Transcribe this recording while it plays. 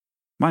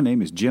My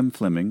name is Jim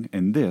Fleming,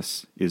 and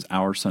this is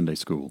Our Sunday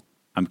School.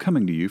 I'm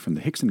coming to you from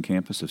the Hickson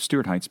campus of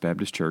Stuart Heights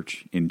Baptist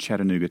Church in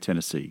Chattanooga,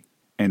 Tennessee.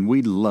 And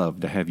we'd love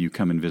to have you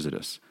come and visit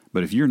us.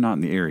 But if you're not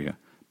in the area,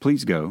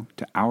 please go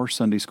to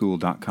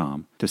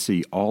OurSundaySchool.com to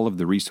see all of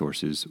the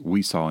resources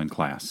we saw in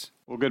class.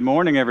 Well, good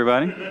morning,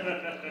 everybody. Good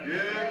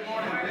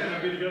morning.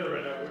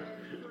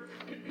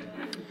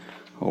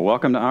 Well,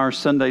 welcome to Our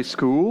Sunday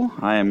School.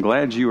 I am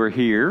glad you are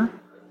here.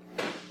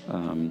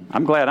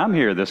 I'm glad I'm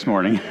here this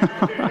morning.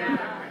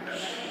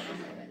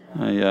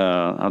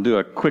 I'll do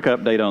a quick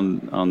update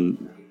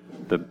on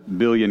the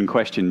billion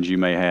questions you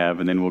may have,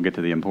 and then we'll get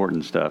to the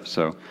important stuff.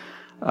 So,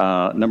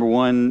 number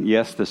one,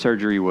 yes, the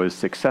surgery was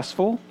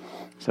successful.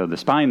 So the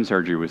spine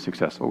surgery was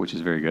successful, which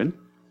is very good.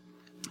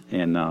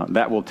 And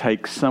that will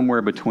take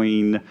somewhere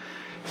between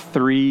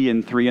 3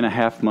 and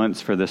 3.5 months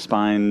for the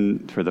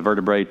spine, for the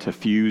vertebrae to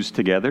fuse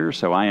together.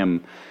 So I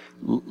am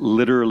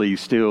literally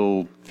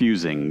still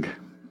fusing.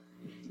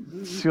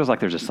 It feels like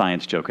there's a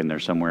science joke in there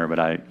somewhere, but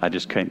I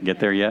just can't get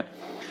there yet.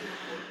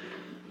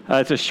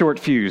 It's a short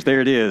fuse.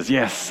 There it is.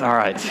 Yes. All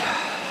right.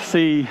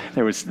 See,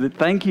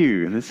 thank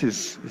you. This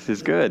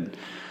is good.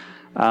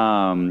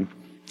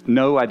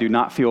 No, I do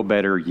not feel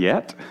better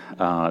yet.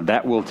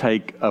 That will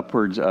take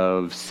upwards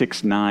of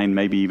 6, 9,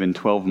 maybe even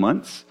 12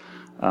 months.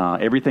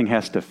 Everything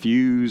has to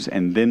fuse,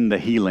 and then the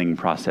healing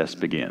process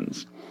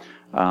begins.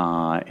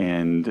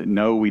 And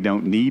no, we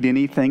don't need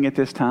anything at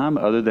this time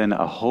other than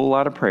a whole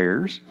lot of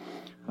prayers.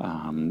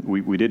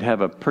 We did have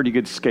a pretty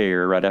good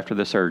scare right after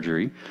the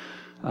surgery.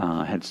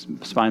 Had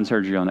spine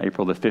surgery on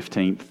April the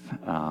 15th,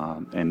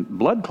 and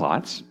blood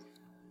clots,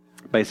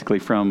 basically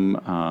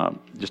from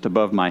just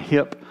above my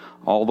hip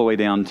all the way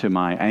down to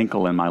my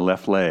ankle and my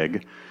left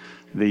leg.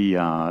 The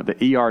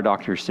ER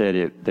doctor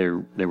said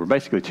there were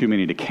basically too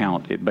many to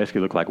count. It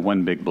basically looked like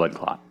one big blood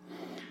clot.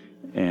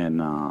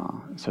 And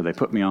so they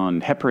put me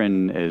on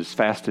heparin as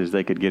fast as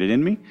they could get it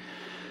in me.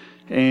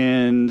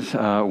 And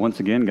once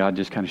again, God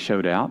just kind of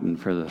showed out. And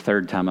for the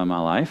third time in my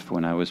life,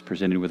 when I was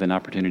presented with an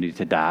opportunity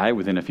to die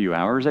within a few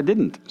hours, I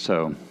didn't.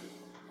 So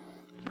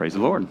praise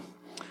the Lord.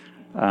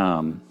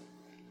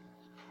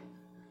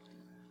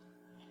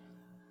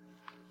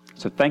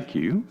 So thank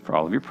you for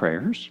all of your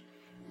prayers.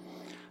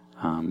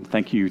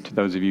 Thank you to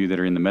those of you that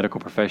are in the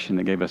medical profession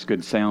that gave us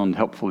good, sound,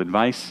 helpful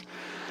advice.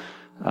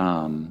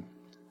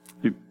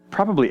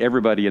 Probably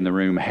everybody in the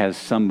room has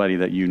somebody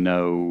that you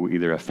know,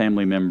 either a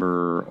family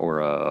member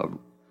or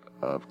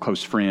a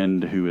close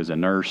friend who is a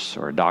nurse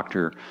or a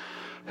doctor,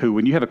 who,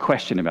 when you have a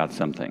question about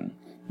something,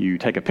 you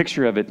take a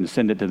picture of it and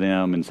send it to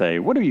them and say,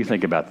 "What do you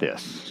think about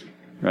this?"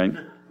 Right?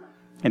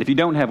 And if you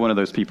don't have one of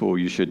those people,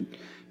 you should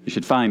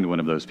find one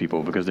of those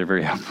people because they're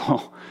very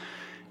helpful.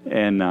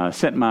 And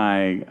sent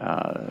my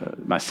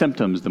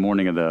symptoms the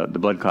morning of the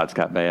blood clots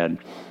got bad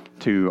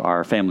to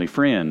our family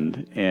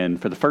friend,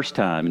 and for the first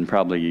time in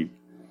probably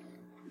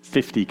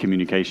 50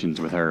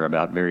 communications with her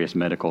about various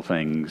medical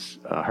things,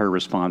 her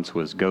response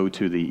was, "Go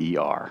to the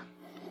ER."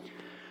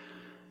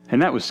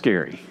 And that was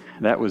scary.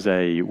 That was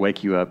a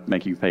wake you up,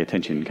 make you pay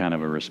attention kind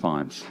of a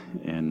response.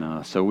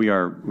 And so we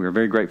are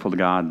very grateful to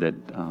God that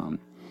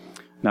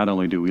not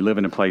only do we live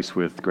in a place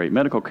with great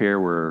medical care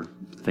where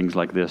things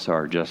like this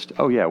are just,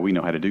 oh yeah, we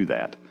know how to do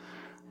that,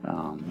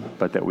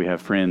 but that we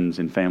have friends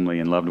and family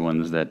and loved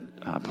ones that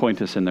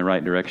point us in the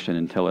right direction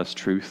and tell us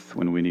truth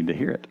when we need to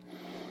hear it.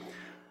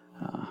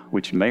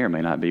 Which may or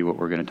may not be what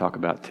we're going to talk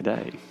about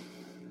today.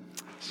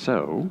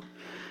 So,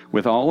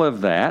 with all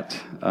of that,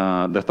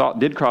 the thought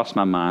did cross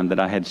my mind that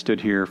I had stood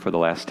here for the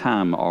last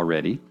time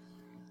already.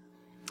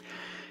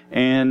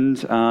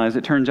 And as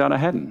it turns out, I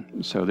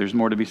hadn't. So there's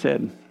more to be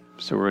said.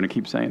 So we're going to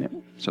keep saying it.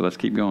 So let's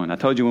keep going. I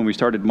told you when we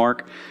started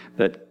Mark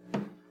that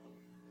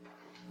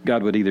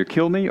God would either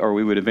kill me or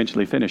we would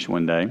eventually finish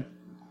one day.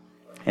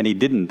 And he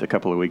didn't a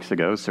couple of weeks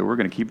ago, so we're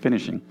going to keep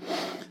finishing.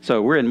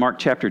 So we're in Mark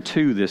chapter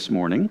 2 this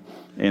morning.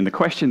 And the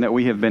question that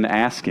we have been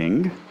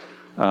asking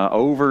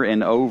over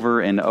and over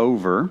and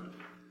over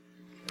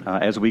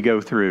as we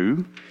go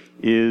through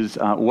is,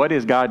 what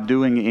is God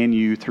doing in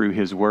you through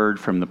his word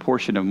from the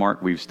portion of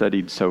Mark we've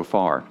studied so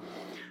far?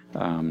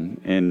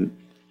 And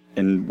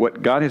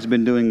what God has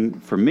been doing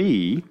for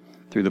me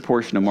through the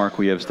portion of Mark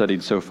we have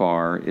studied so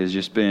far is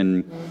just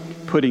been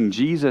putting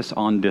Jesus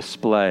on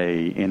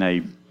display in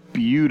a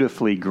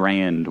beautifully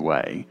grand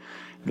way.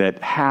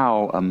 That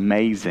how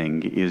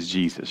amazing is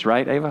Jesus,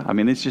 right, Ava? I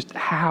mean, it's just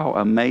how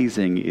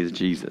amazing is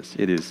Jesus.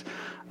 It is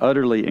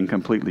utterly and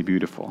completely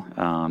beautiful.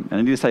 And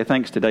I need to say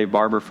thanks to Dave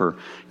Barber for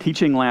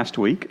teaching last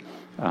week.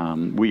 I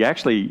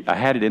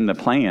had it in the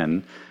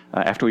plan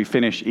after we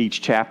finish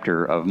each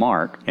chapter of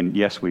Mark, and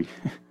yes, we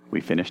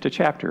finished a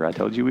chapter. I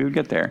told you we would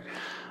get there.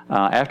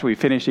 After we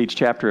finish each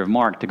chapter of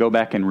Mark, to go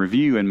back and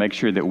review and make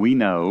sure that we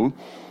know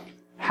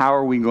how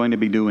are we going to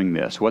be doing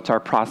this? What's our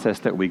process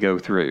that we go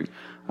through?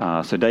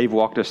 So Dave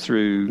walked us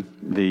through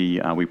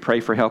we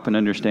pray for help in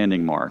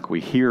understanding Mark. We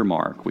hear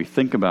Mark. We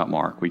think about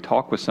Mark. We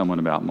talk with someone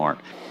about Mark.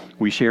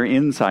 We share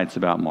insights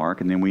about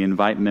Mark, and then we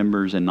invite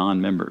members and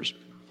non-members.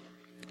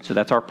 So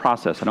that's our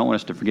process. I don't want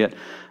us to forget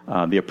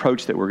the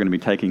approach that we're going to be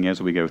taking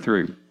as we go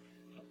through.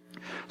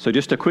 So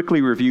just to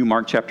quickly review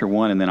Mark chapter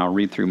 1, and then I'll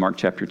read through Mark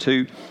chapter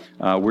 2.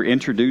 We're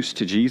introduced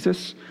to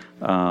Jesus.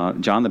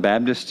 John the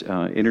Baptist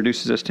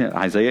introduces us to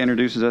Isaiah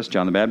introduces us.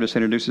 John the Baptist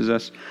introduces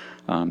us.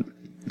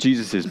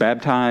 Jesus is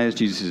baptized.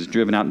 Jesus is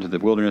driven out into the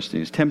wilderness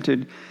and is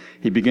tempted.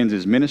 He begins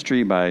his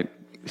ministry by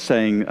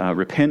saying,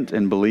 repent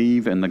and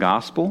believe in the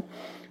gospel.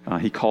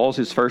 He calls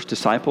his first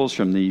disciples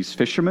from these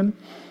fishermen.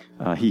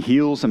 He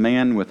heals a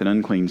man with an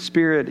unclean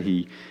spirit.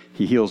 He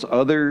heals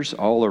others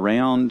all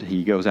around.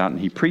 He goes out and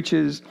he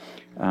preaches.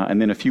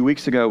 And then a few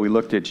weeks ago, we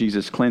looked at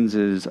Jesus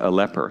cleanses a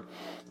leper.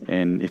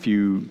 And if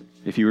you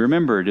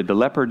remember, did the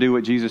leper do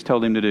what Jesus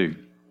told him to do?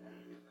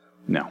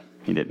 No,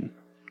 he didn't.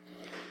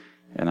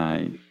 And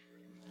I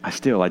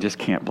just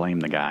can't blame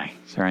the guy.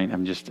 Sorry,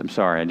 I'm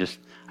sorry.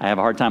 I have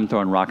a hard time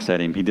throwing rocks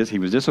at him. He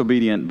was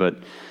disobedient, but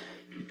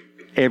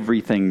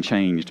everything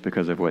changed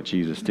because of what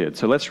Jesus did.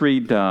 So let's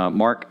read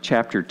Mark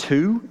chapter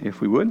 2,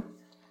 if we would,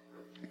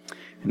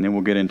 and then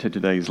we'll get into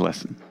today's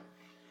lesson.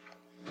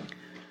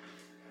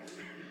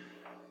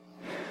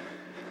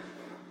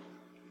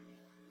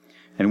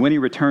 And when he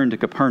returned to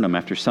Capernaum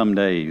after some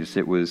days,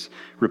 it was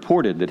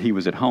reported that he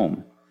was at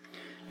home.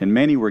 And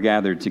many were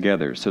gathered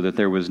together, so that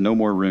there was no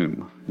more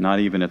room, not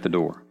even at the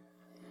door.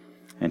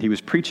 And he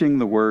was preaching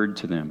the word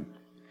to them.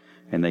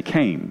 And they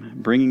came,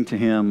 bringing to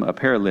him a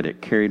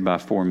paralytic carried by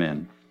 4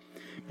 men.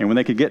 And when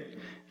they could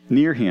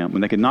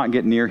not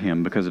get near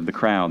him because of the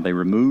crowd, they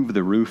removed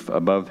the roof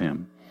above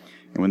him.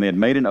 And when they had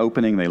made an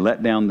opening, they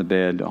let down the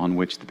bed on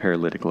which the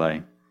paralytic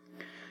lay.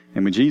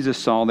 And when Jesus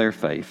saw their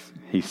faith,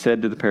 he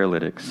said to the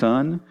paralytic,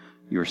 "Son,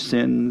 your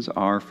sins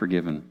are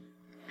forgiven."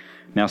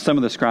 Now some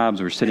of the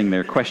scribes were sitting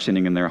there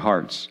questioning in their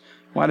hearts,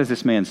 "Why does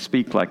this man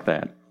speak like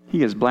that?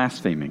 He is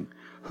blaspheming.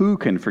 Who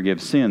can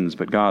forgive sins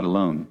but God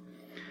alone?"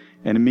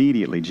 And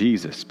immediately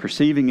Jesus,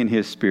 perceiving in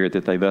his spirit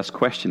that they thus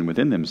questioned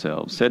within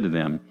themselves, said to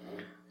them,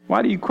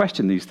 "Why do you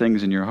question these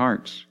things in your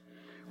hearts?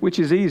 Which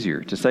is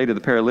easier, to say to the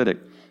paralytic,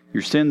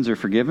 'Your sins are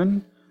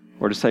forgiven,'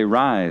 or to say,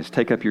 'Rise,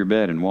 take up your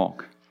bed and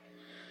walk'?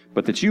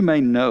 But that you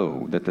may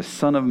know that the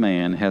Son of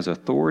Man has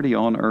authority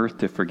on earth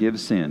to forgive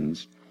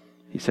sins,"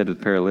 he said to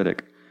the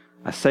paralytic,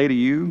 "I say to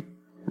you,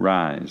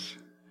 rise,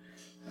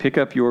 pick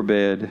up your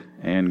bed,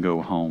 and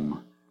go home."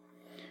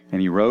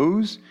 And he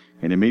rose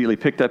and immediately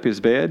picked up his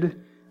bed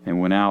and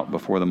went out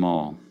before them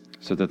all,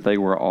 so that they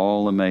were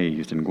all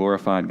amazed and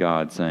glorified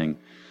God, saying,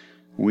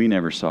 "We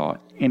never saw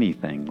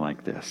anything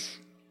like this."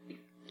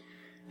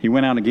 He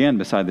went out again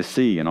beside the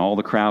sea, and all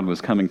the crowd was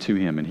coming to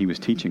him, and he was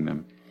teaching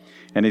them.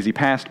 And as he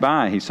passed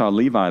by, he saw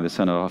Levi the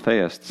son of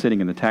Alphaeus sitting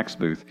in the tax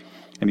booth,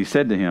 and he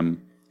said to him,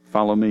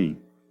 "Follow me."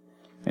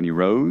 And he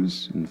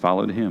rose and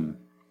followed him.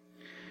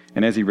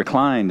 And as he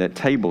reclined at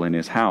table in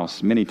his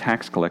house, many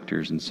tax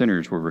collectors and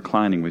sinners were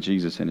reclining with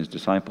Jesus and his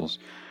disciples,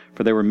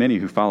 for there were many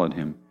who followed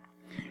him.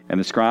 And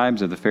the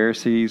scribes of the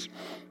Pharisees,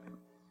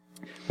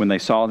 when they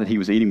saw that he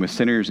was eating with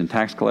sinners and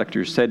tax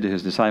collectors, said to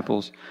his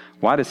disciples,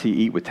 "Why does he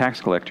eat with tax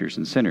collectors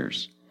and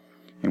sinners?"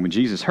 And when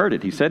Jesus heard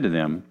it, he said to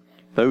them,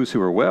 "Those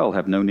who are well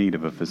have no need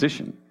of a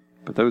physician,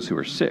 but those who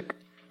are sick.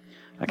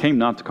 I came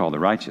not to call the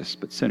righteous,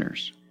 but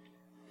sinners."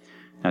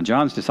 Now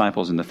John's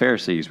disciples and the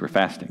Pharisees were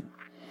fasting.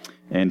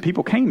 And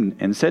people came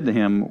and said to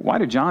him, "Why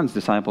do John's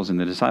disciples and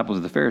the disciples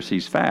of the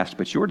Pharisees fast,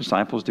 but your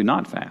disciples do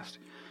not fast?"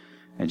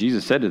 And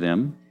Jesus said to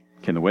them,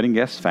 "Can the wedding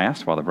guests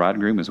fast while the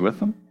bridegroom is with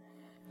them?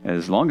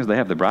 As long as they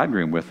have the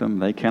bridegroom with them,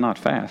 they cannot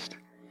fast.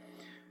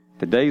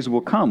 The days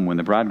will come when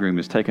the bridegroom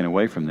is taken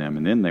away from them,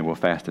 and then they will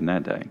fast in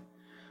that day.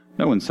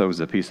 No one sews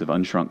a piece of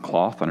unshrunk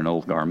cloth on an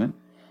old garment.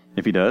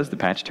 If he does, the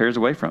patch tears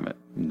away from it,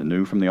 and the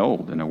new from the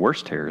old, and a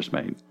worse tear is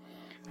made.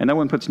 And no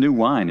one puts new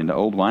wine into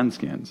old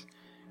wineskins.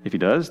 If he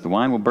does, the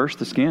wine will burst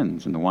the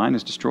skins, and the wine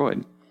is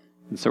destroyed,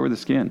 and so are the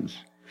skins.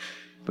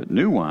 But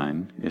new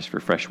wine is for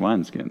fresh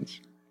wineskins."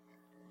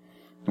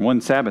 And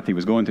one Sabbath he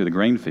was going through the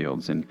grain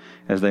fields, and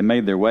as they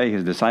made their way,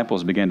 his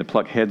disciples began to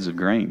pluck heads of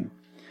grain.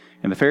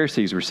 And the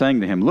Pharisees were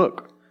saying to him,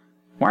 "Look,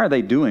 why are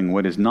they doing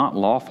what is not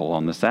lawful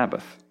on the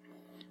Sabbath?"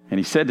 And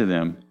he said to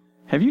them,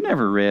 "Have you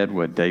never read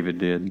what David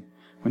did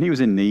when he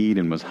was in need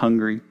and was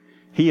hungry,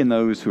 he and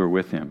those who were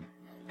with him,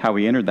 how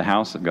he entered the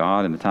house of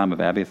God in the time of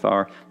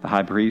Abiathar the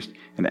high priest,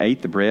 and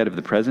ate the bread of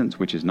the presence,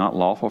 which is not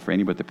lawful for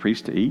any but the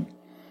priest to eat,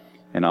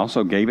 and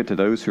also gave it to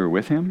those who were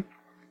with him?"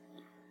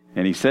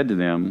 And he said to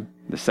them,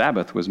 "The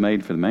Sabbath was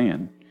made for the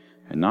man,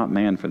 and not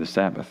man for the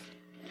Sabbath.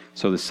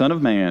 So the Son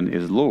of Man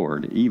is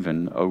Lord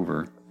even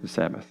over the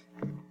Sabbath."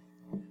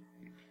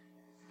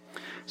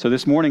 So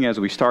this morning, as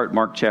we start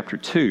Mark chapter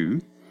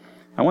 2,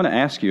 I want to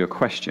ask you a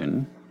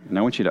question, and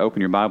I want you to open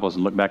your Bibles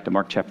and look back to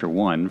Mark chapter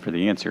 1 for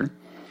the answer.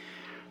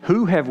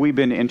 Who have we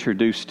been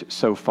introduced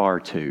so far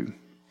to?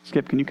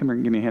 Skip, can you come here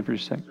and give me a hand for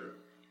just a second?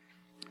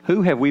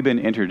 Who have we been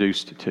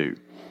introduced to?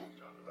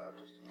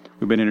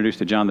 We've been introduced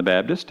to John the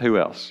Baptist. Who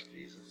else?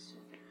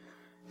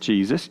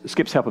 Jesus.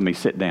 Skip's helping me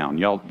sit down.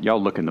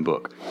 Y'all look in the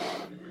book.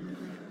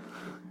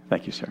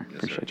 Thank you, sir.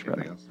 Appreciate you,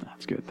 brother.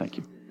 That's good. Thank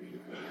you.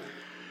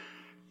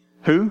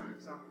 Who?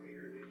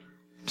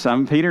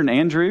 Simon Peter and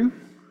Andrew.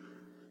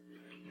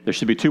 There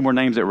should be 2 more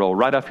names that roll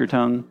right off your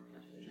tongue.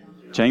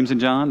 James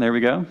and John, there we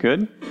go.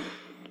 Good.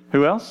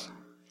 Who else?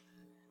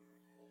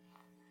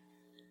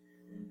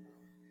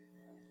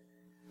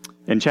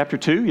 In chapter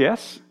 2,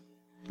 yes.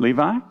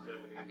 Levi.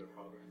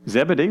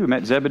 Zebedee, we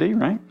met Zebedee,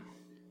 right?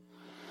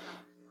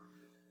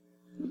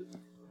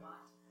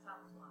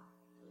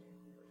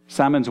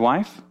 Simon's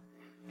wife.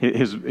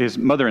 His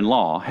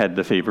mother-in-law had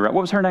the fever, right?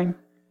 What was her name?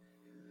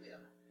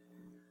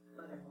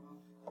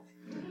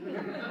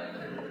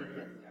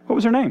 What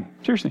was her name?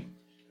 Seriously.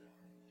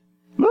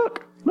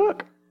 Look.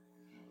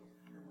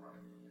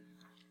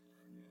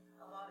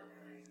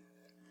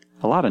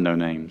 A lot of no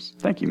names.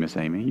 Thank you, Miss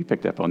Amy. You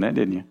picked up on that,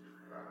 didn't you?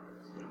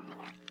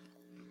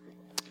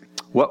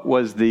 What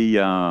was the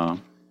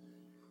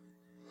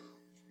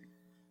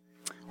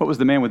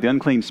man with the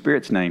unclean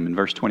spirit's name in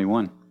verse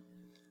 21?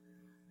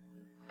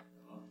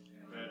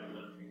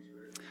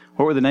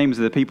 What were the names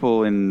of the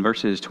people in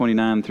verses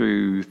 29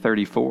 through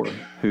 34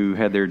 who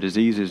had their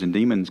diseases and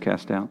demons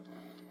cast out?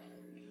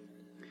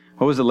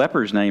 What was the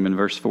leper's name in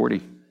verse 40?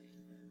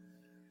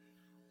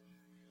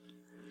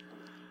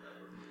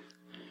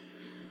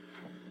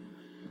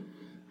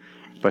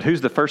 But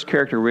who's the first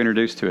character we're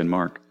introduced to in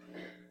Mark?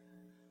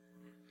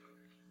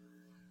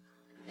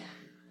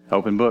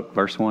 Open book,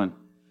 verse 1.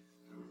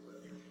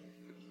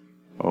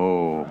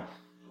 Oh,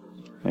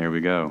 there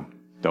we go.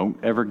 Don't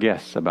ever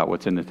guess about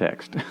what's in the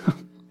text.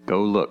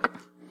 Go look.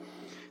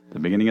 The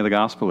beginning of the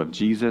gospel of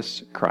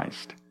Jesus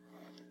Christ.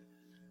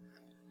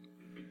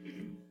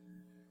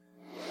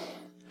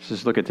 Let's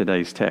just look at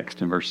today's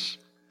text in verse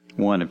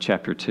 1 of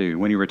chapter 2.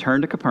 When he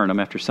returned to Capernaum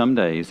after some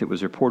days, it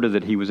was reported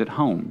that he was at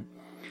home.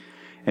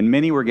 And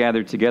many were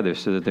gathered together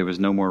so that there was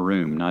no more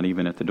room, not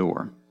even at the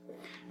door.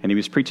 And he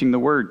was preaching the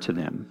word to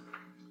them.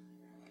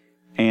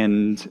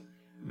 And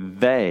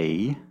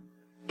they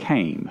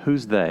came.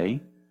 Who's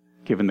they?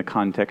 Given the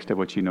context of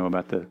what you know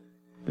about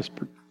this.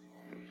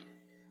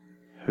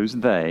 Who's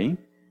they?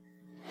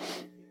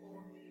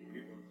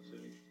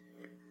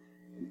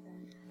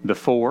 The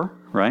four,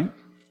 right?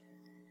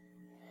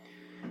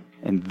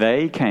 And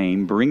they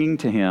came, bringing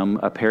to him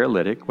a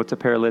paralytic. What's a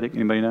paralytic?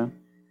 Anybody know?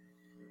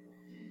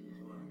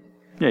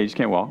 Yeah, you just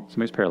can't walk.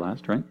 Somebody's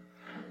paralyzed, right?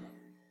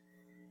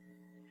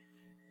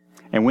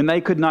 And when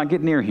they could not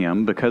get near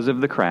him because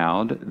of the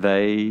crowd,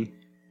 they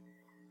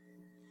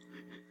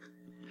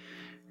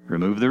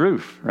removed the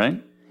roof,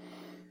 right?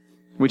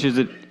 Which is,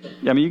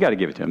 you got to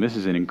give it to him. This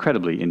is an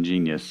incredibly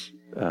ingenious,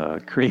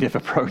 creative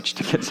approach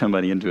to get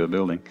somebody into a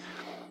building.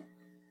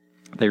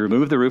 They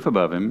removed the roof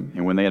above him,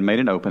 and when they had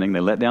made an opening, they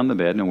let down the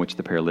bed on which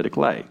the paralytic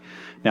lay.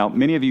 Now,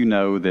 many of you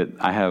know that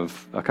I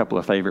have a couple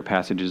of favorite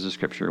passages of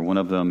Scripture. One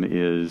of them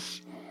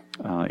is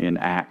in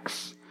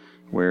Acts,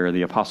 where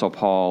the Apostle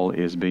Paul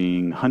is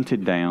being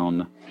hunted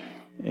down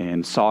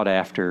and sought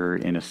after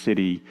in a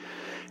city,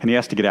 and he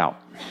has to get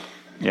out.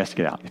 He has to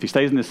get out. If he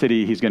stays in the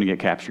city, he's going to get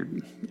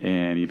captured.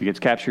 And if he gets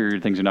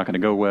captured, things are not going to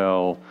go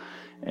well.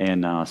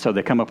 And so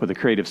they come up with a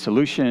creative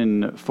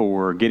solution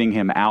for getting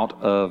him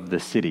out of the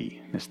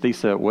city. Ms.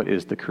 Thesa, what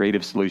is the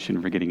creative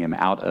solution for getting him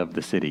out of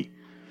the city?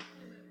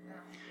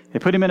 They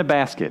put him in a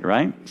basket,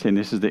 right? And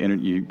this is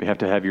you have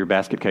to have your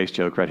basket case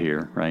joke right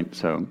here, right?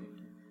 So,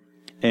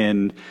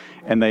 and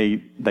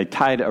they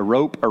tied a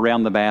rope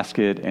around the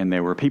basket, and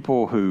there were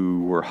people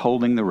who were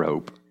holding the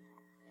rope,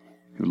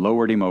 who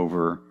lowered him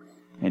over,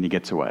 and he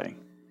gets away,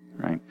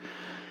 right?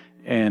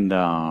 And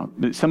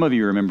some of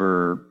you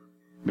remember,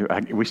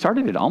 we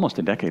started it almost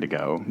a decade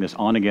ago, this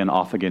On-Again,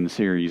 Off-Again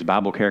series,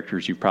 Bible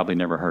characters you've probably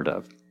never heard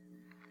of.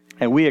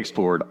 And we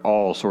explored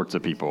all sorts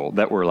of people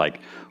that were like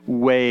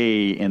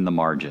way in the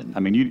margin. I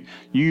mean,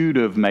 you'd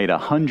have made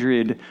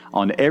 100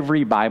 on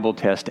every Bible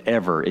test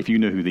ever if you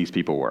knew who these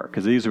people were,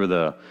 because these were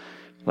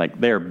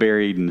they're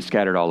buried and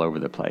scattered all over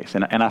the place.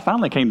 And I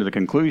finally came to the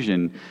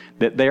conclusion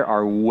that there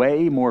are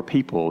way more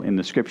people in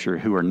the Scripture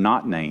who are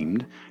not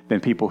named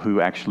than people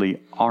who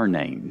actually are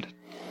named.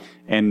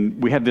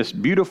 And we have this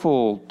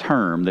beautiful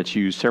term that's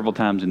used several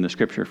times in the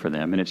Scripture for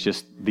them, and it's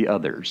just the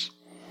others.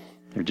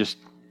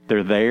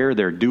 They're there,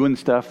 they're doing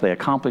stuff, they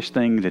accomplish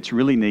things, it's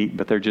really neat,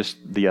 but they're just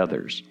the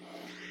others.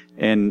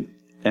 And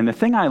the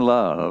thing I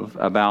love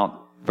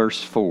about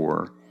verse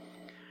 4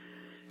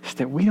 is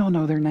that we don't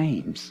know their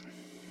names.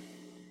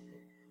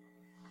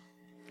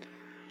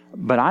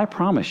 But I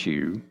promise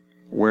you,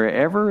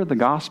 wherever the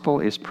gospel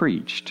is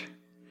preached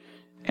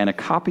and a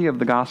copy of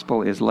the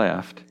gospel is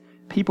left,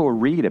 people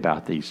read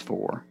about these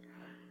four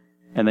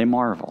and they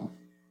marvel.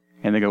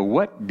 And they go,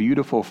 what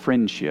beautiful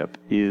friendship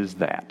is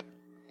that?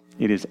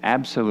 It is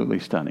absolutely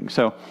stunning.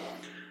 So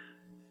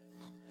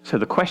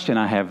the question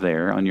I have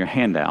there on your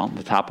handout,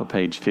 the top of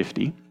page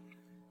 50,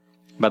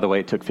 by the way,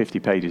 it took 50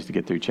 pages to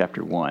get through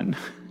chapter 1.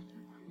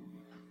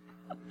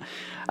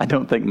 I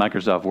don't think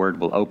Microsoft Word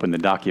will open the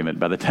document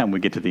by the time we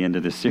get to the end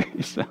of this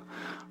series. So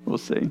we'll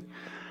see.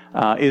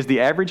 Is the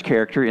average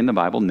character in the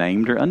Bible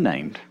named or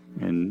unnamed?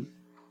 And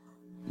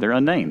they're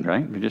unnamed,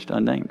 right? They're just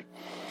unnamed.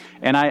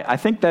 And I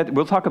think that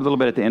we'll talk a little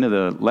bit at the end of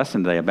the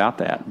lesson today about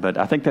that, but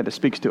I think that it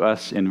speaks to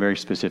us in very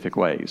specific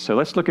ways. So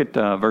let's look at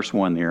verse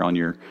 1 here on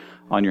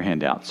your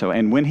handout. So,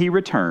 and when he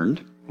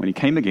returned, when he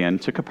came again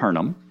to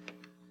Capernaum,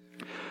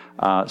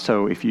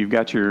 So if you've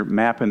got your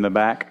map in the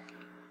back,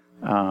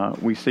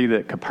 we see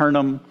that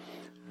Capernaum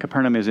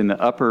is in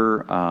the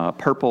upper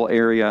purple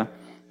area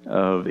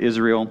of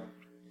Israel.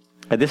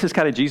 This is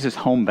kind of Jesus'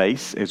 home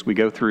base as we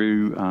go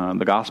through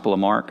the Gospel of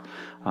Mark.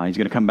 He's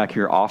going to come back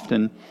here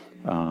often.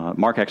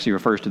 Mark actually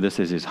refers to this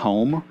as his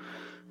home.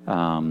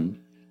 And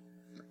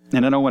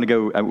I don't want to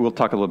go, we'll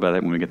talk a little about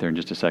that when we get there in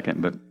just a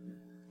second, but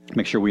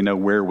make sure we know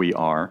where we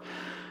are.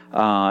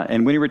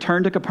 And when he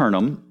returned to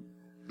Capernaum,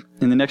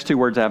 and the next two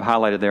words I have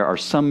highlighted there are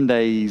some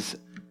days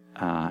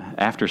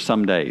after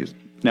some days.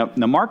 Now,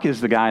 Mark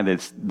is the guy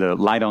that's the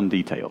light on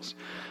details.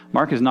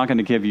 Mark is not going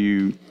to give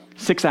you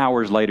 6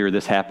 hours later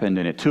this happened,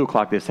 and at 2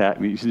 o'clock this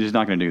happened. He's just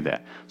not going to do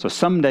that. So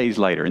some days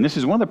later. And this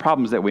is one of the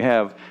problems that we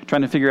have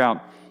trying to figure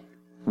out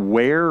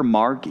where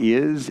Mark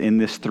is in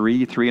this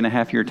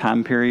 3.5 year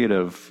time period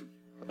of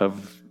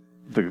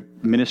the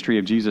ministry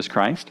of Jesus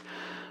Christ.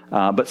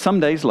 But some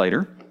days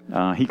later,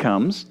 he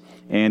comes,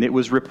 and it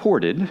was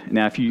reported.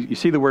 Now, if you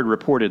see the word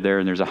reported there,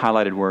 and there's a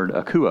highlighted word,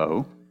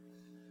 akuo,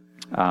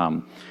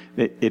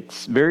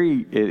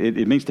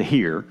 it means to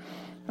hear.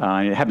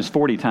 It happens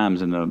 40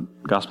 times in the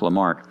Gospel of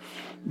Mark.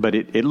 But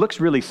it looks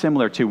really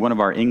similar to one of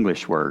our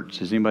English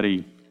words. Is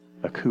anybody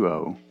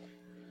akuo?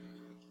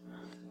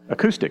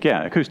 Acoustic,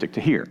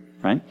 to hear,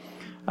 right?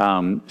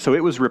 So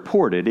it was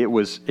reported, it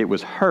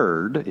was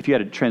heard. If you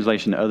had a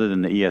translation other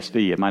than the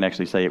ESV, it might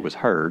actually say it was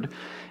heard.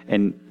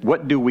 And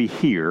what do we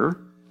hear?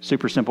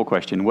 Super simple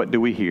question. What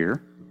do we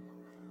hear?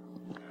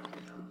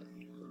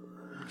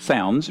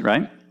 Sounds,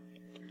 right?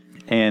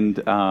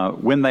 And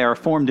when they are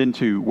formed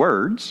into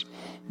words,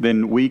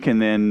 then we can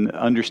then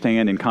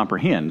understand and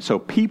comprehend. So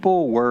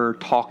people were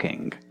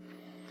talking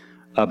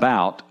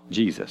about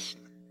Jesus.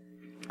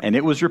 And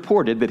it was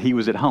reported that he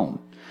was at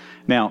home.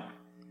 Now,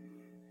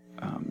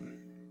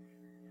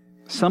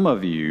 some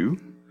of you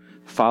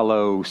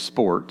follow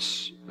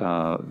sports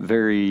to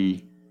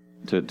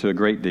a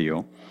great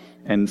deal.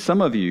 And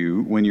some of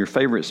you, when your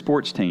favorite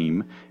sports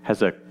team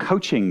has a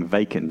coaching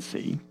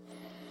vacancy,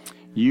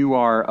 you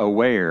are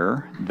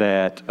aware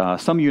that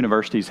some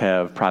universities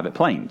have private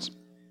planes.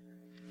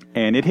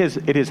 And it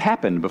has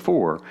happened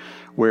before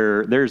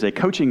where there's a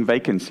coaching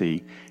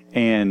vacancy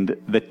and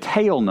the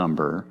tail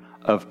number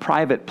of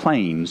private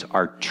planes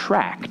are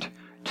tracked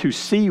to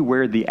see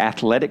where the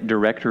athletic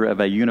director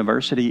of a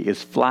university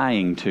is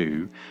flying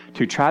to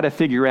try to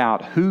figure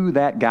out who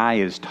that guy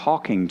is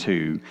talking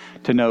to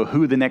know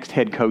who the next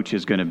head coach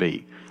is going to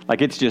be.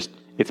 Like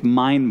it's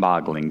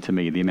mind-boggling to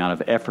me the amount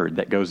of effort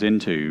that goes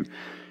into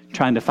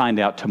trying to find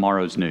out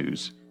tomorrow's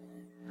news,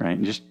 right?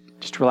 And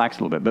just relax a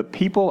little bit. But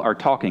people are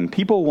talking.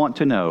 People want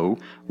to know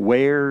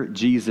where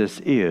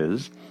Jesus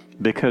is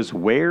because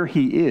where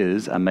he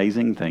is,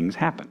 amazing things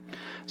happen.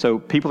 So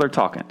people are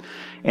talking.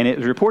 And it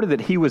was reported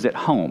that he was at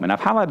home. And I've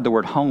highlighted the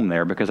word home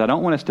there because I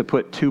don't want us to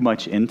put too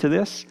much into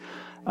this.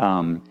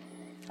 I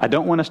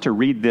don't want us to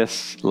read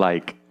this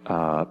like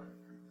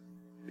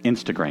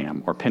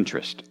Instagram or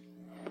Pinterest.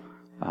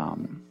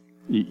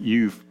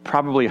 You've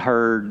probably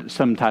heard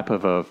some type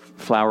of a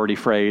flowery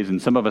phrase,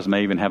 and some of us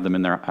may even have them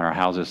in our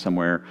houses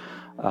somewhere.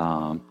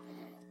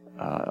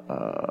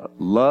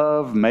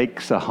 Love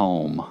makes a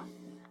home,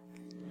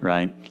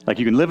 right? Like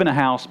you can live in a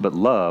house, but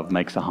love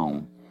makes a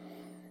home.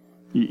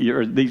 You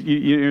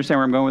understand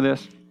where I'm going with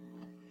this?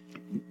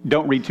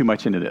 Don't read too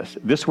much into this.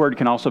 This word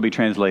can also be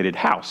translated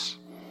house.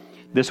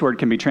 This word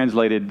can be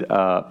translated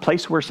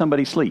place where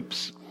somebody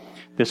sleeps.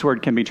 This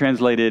word can be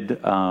translated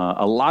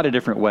a lot of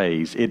different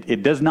ways.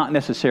 It does not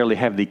necessarily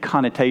have the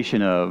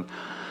connotation of,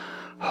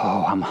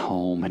 oh, I'm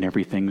home and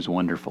everything's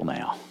wonderful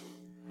now,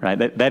 right?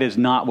 That is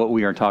not what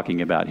we are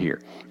talking about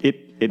here.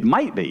 It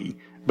might be,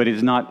 but it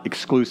is not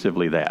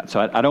exclusively that.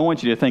 So I don't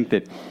want you to think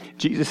that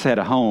Jesus had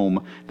a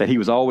home that he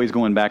was always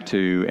going back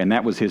to, and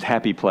that was his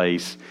happy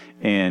place,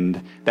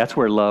 and that's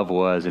where love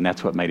was, and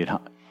that's what made it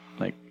home.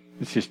 Like,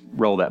 let's just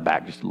roll that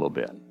back just a little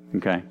bit,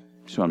 okay?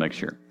 Just want to make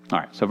sure. All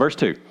right, so verse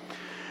 2.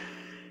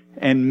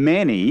 And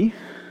many,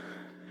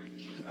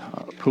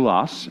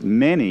 poulos,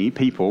 many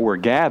people were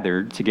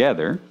gathered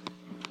together.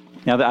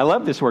 Now, I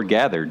love this word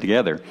gathered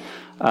together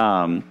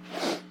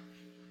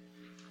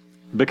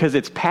because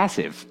it's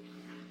passive.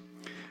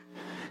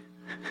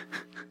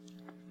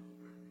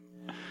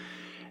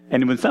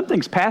 And when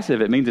something's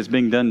passive, it means it's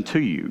being done to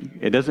you.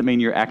 It doesn't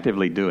mean you're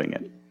actively doing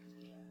it.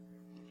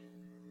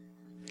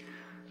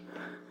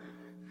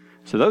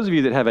 So those of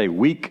you that have a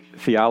weak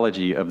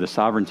theology of the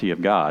sovereignty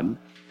of God,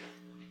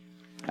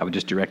 I would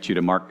just direct you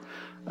to Mark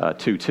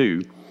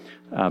 2:2,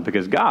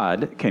 because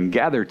God can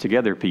gather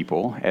together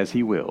people as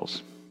he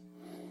wills,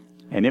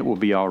 and it will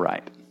be all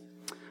right.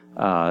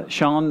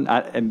 Sean,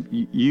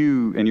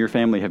 you and your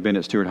family have been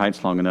at Stewart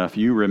Heights long enough.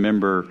 You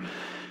remember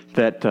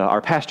that our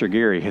pastor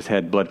Gary has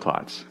had blood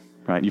clots,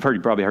 right? You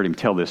probably heard him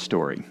tell this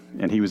story.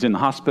 And he was in the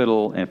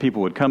hospital, and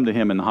people would come to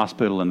him in the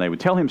hospital, and they would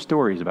tell him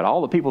stories about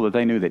all the people that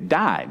they knew that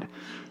died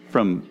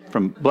from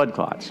blood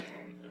clots.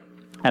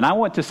 And I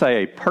want to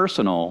say a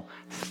personal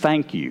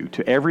thank you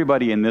to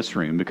everybody in this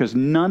room because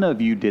none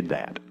of you did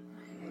that.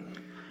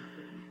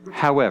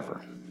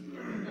 However,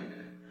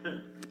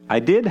 I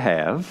did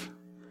have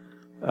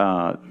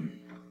 30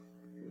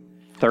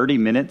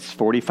 minutes,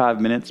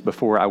 45 minutes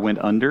before I went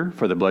under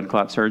for the blood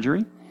clot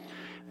surgery.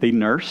 The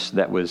nurse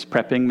that was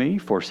prepping me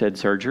for said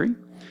surgery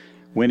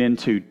went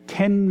into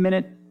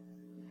 10-minute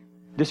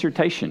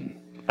dissertation.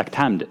 I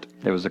timed it.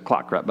 There was a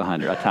clock right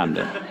behind her. I timed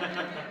it.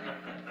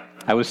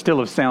 I was still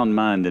of sound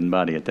mind and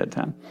body at that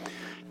time.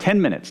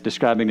 10 minutes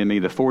describing to me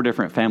the 4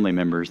 different family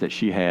members that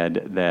she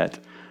had that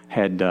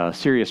had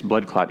serious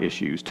blood clot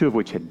issues, 2 of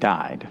which had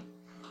died.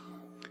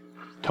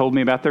 Told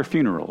me about their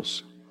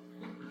funerals.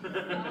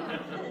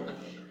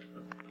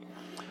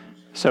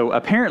 So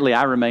apparently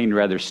I remained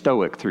rather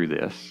stoic through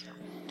this.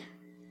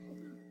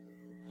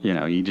 You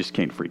know, you just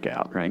can't freak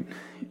out, right?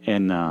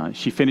 And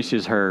she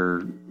finishes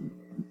her,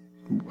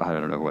 I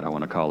don't know what I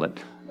want to call it.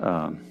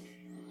 Her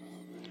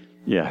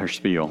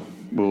spiel.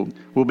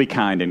 We'll be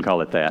kind and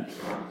call it that.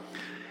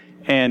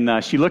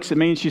 And she looks at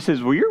me and she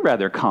says, well, you're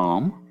rather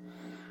calm.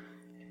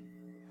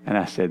 And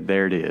I said,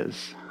 there it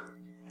is.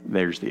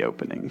 There's the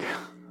opening.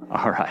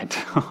 All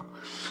right.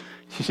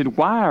 She said,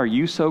 why are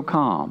you so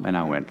calm? And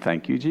I went,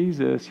 thank you,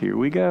 Jesus. Here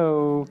we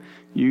go.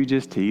 You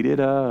just teed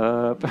it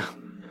up.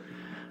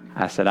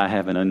 I said, I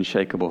have an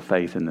unshakable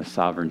faith in the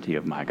sovereignty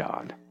of my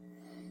God.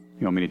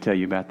 You want me to tell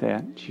you about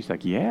that? She's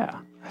like, yeah.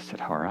 I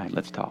said, all right,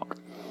 let's talk.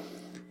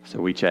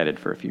 So we chatted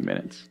for a few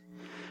minutes.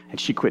 And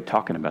she quit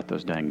talking about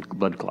those dang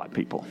blood clot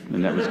people.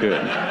 And that was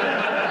good.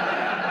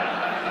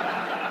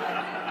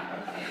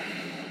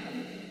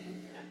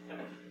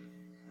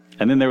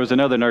 And then there was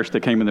another nurse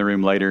that came in the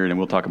room later, and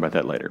we'll talk about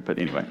that later. But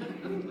anyway.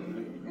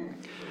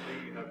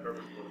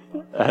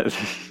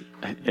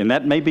 And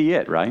that may be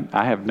it, right?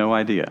 I have no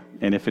idea.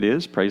 And if it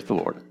is, praise the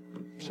Lord.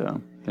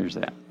 So there's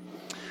that.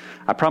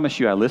 I promise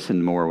you I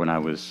listened more when I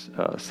was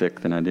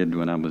sick than I did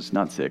when I was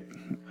not sick.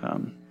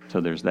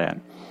 So there's that.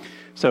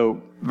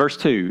 So verse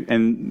 2,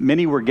 and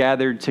many were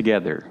gathered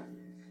together.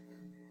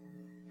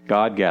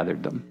 God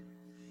gathered them.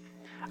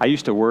 I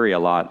used to worry a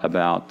lot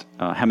about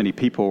how many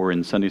people were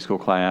in Sunday school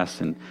class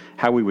and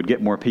how we would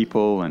get more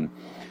people and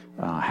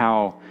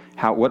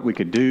what we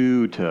could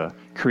do to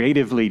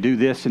creatively do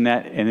this and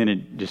that. And then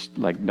it just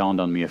like dawned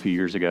on me a few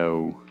years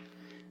ago,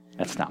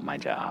 that's not my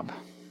job.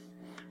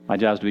 My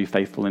job is to be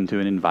faithful and to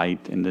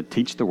invite and to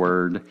teach the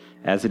word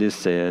as it is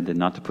said and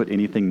not to put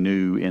anything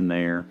new in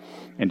there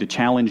and to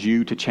challenge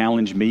you, to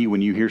challenge me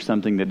when you hear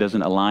something that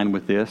doesn't align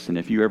with this. And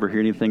if you ever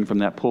hear anything from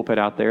that pulpit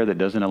out there that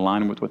doesn't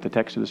align with what the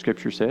text of the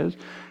scripture says,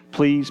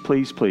 please,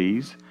 please,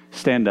 please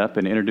stand up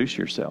and introduce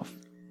yourself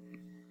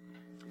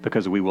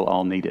because we will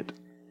all need it.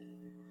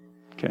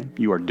 Okay?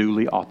 You are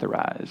duly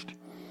authorized.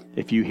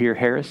 If you hear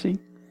heresy,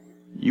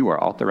 you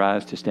are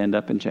authorized to stand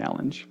up and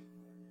challenge.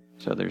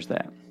 So there's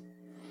that.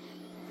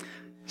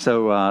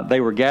 So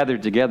they were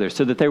gathered together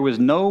so that there was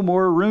no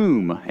more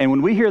room. And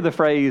when we hear the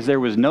phrase, there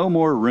was no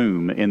more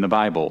room in the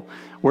Bible,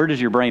 where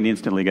does your brain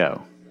instantly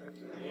go?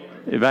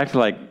 Back to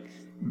like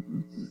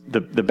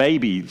the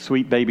baby,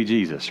 sweet baby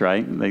Jesus,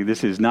 right? Like,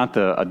 this is not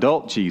the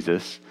adult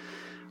Jesus.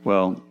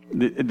 Well,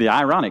 the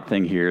ironic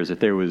thing here is that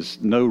there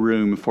was no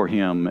room for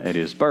him at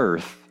his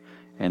birth,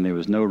 and there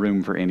was no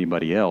room for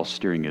anybody else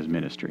during his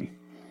ministry.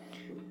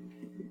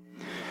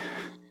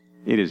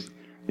 It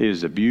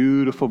is a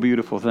beautiful,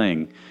 beautiful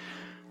thing.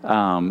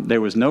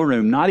 There was no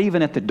room, not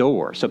even at the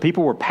door. So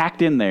people were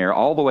packed in there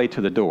all the way to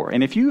the door.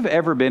 And if you've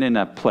ever been in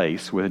a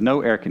place with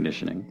no air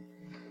conditioning,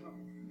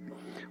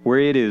 where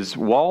it is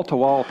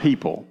wall-to-wall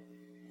people,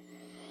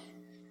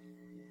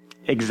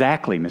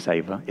 exactly, Miss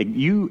Ava,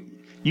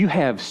 you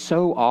have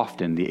so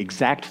often the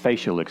exact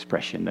facial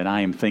expression that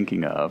I am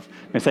thinking of.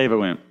 Miss Ava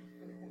went,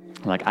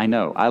 like, I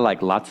know, I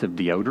like lots of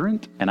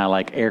deodorant, and I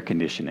like air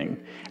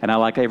conditioning, and I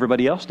like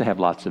everybody else to have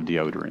lots of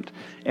deodorant,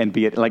 and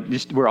be it like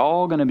just we're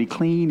all going to be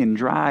clean and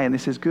dry, and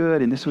this is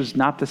good, and this was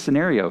not the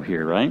scenario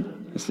here, right?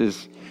 This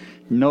is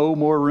no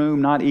more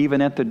room, not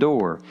even at the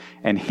door,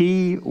 and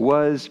he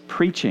was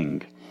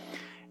preaching,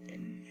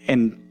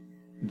 and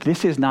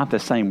this is not the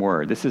same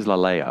word. This is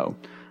laleo.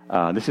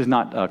 This is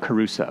not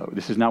caruso.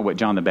 This is not what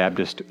John the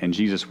Baptist and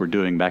Jesus were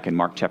doing back in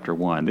Mark chapter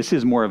 1. This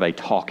is more of a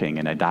talking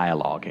and a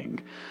dialoguing.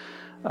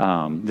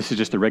 This is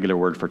just a regular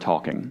word for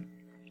talking.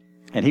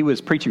 And he was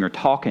preaching or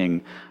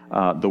talking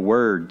the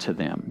word to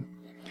them.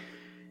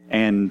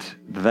 And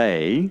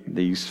they,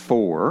 these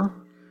 4,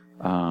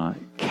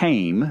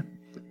 came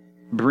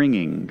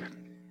bringing.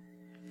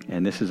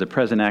 And this is a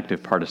present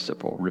active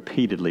participle,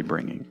 repeatedly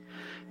bringing.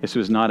 This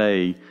was not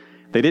they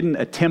didn't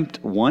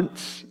attempt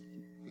once.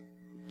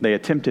 They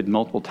attempted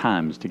multiple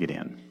times to get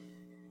in.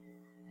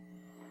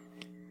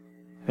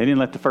 They didn't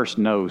let the first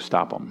no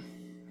stop them.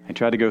 They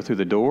tried to go through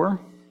the door.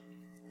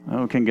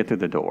 Oh, can't get through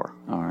the door.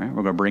 All right,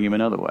 we're going to bring him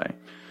another way.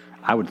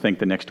 I would think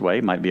the next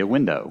way might be a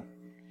window.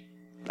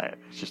 It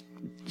just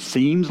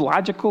seems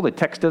logical. The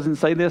text doesn't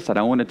say this. I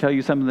don't want to tell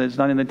you something that's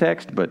not in the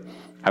text, but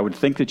I would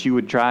think that you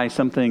would try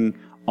something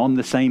on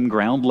the same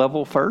ground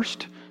level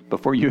first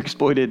before you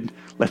exploited,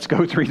 let's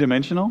go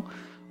three-dimensional.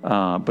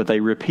 But they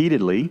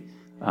repeatedly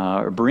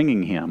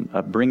bringing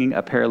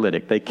a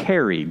paralytic. They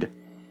carried.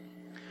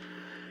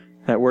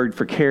 That word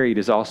for carried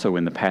is also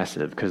in the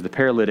passive because the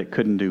paralytic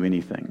couldn't do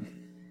anything.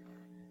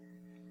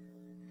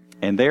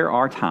 And there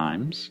are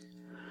times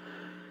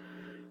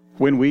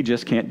when we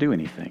just can't do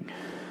anything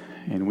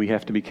and we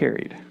have to be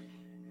carried.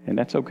 And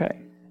that's okay.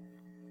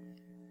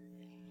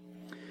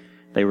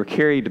 They were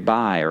carried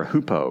by, or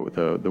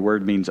hupo, the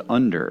word means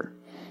under.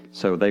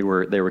 So they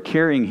were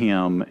carrying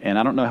him, and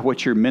I don't know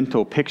what your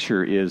mental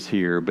picture is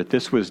here, but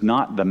this was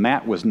not, the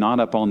mat was not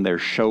up on their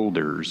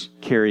shoulders,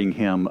 carrying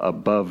him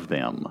above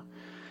them.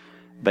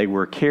 They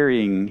were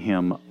carrying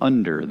him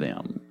under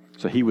them.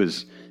 So he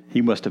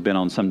must have been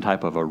on some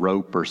type of a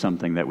rope or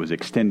something that was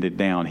extended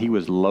down. He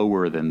was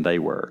lower than they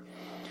were.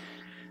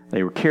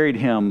 They were carried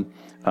him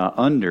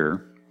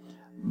under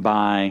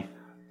by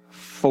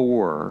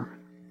 4.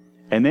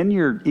 And then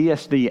your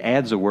ESV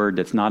adds a word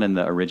that's not in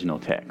the original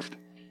text.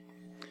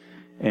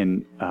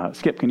 And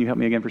Skip, can you help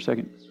me again for a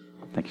second?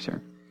 Thank you,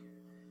 sir.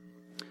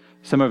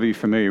 Some of you are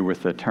familiar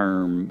with the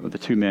term of the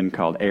two men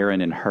called Aaron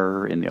and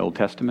Hur in the Old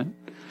Testament.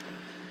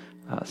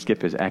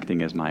 Skip is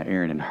acting as my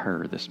Aaron and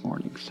Hur this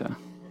morning, so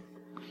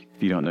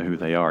if you don't know who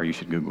they are, you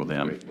should Google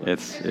them.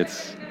 It's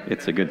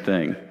a good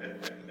thing.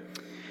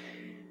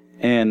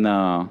 And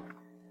I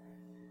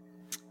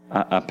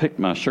picked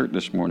my shirt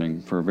this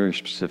morning for a very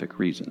specific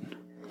reason.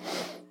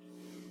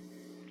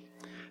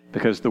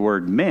 Because the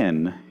word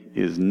men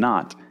is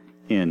not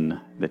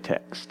in the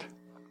text.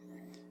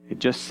 It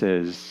just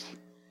says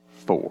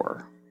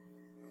 4.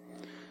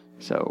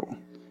 So,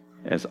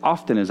 as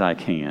often as I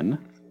can,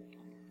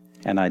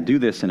 and I do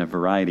this in a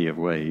variety of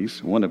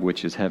ways, one of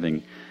which is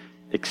having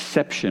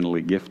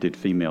exceptionally gifted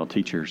female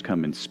teachers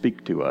come and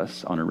speak to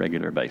us on a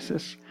regular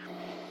basis.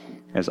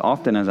 As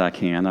often as I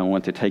can, I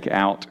want to take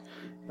out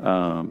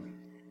a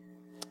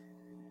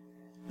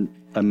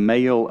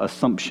male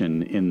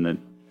assumption in the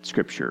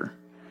Scripture.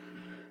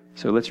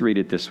 So let's read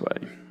it this way.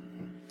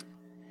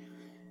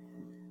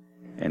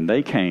 And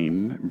they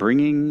came,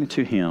 bringing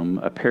to him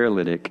a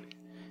paralytic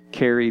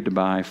carried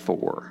by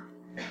 4.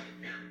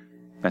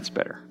 That's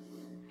better.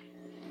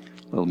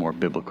 A little more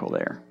biblical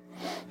there.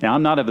 Now,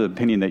 I'm not of the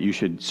opinion that you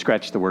should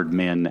scratch the word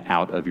men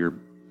out of your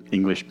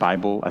English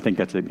Bible. I think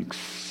that's an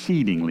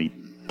exceedingly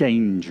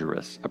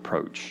dangerous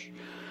approach.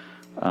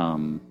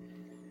 But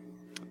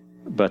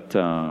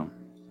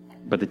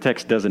the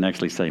text doesn't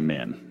actually say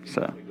men.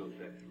 So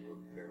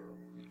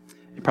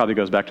it probably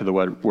goes back to the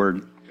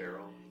word.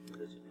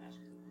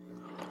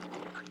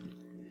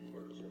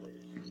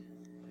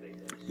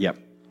 Yep.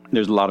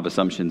 There's a lot of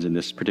assumptions in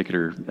this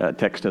particular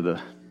text of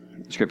the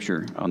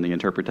Scripture on the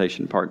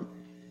interpretation part.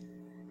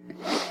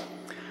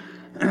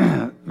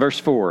 Verse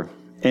 4,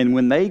 and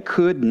when they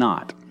could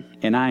not,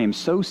 and I am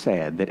so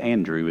sad that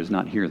Andrew is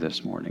not here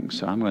this morning,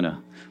 so I'm going to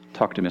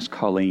talk to Miss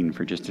Colleen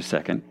for just a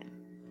second.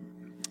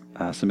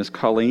 So Miss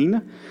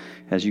Colleen,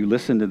 as you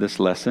listen to this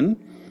lesson,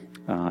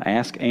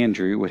 ask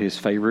Andrew what his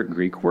favorite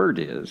Greek word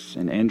is,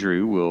 and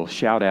Andrew will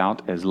shout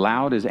out as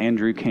loud as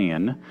Andrew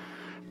can,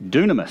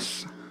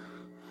 dunamis,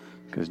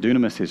 because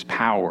dunamis is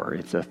power,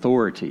 it's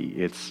authority,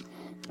 it's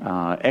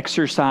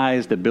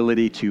exercised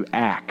ability to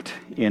act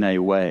in a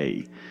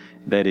way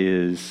that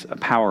is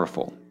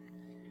powerful.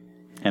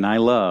 And I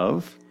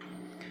love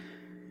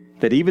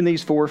that even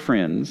these 4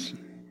 friends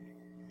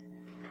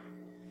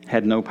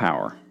had no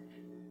power.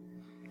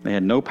 They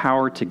had no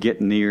power to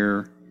get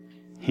near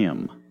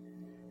him.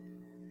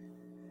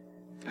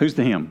 Who's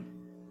the him?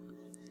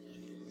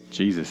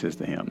 Jesus is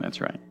the him, that's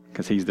right,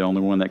 because he's the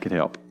only one that could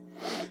help.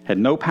 Had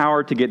no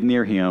power to get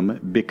near him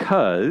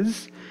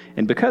because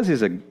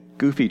is a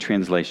goofy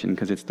translation,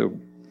 because it's the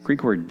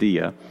Greek word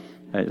dia.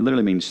 It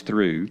literally means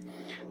through.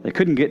 They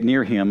couldn't get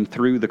near him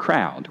through the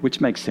crowd,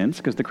 which makes sense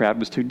because the crowd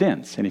was too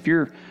dense. And if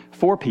you're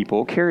 4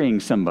 people carrying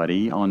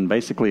somebody on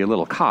basically a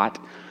little cot,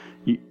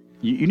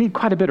 you need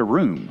quite a bit of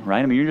room,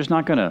 right? I mean, you're just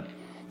not going to...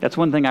 That's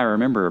one thing I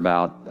remember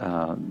about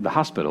the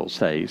hospital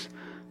stays,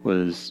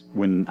 was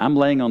when I'm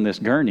laying on this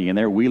gurney and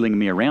they're wheeling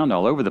me around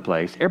all over the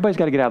place, everybody's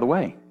got to get out of the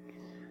way,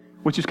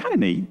 which is kind of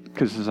neat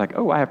because it's like,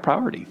 oh, I have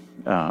priority.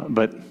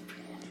 But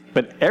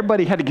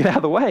everybody had to get out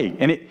of the way,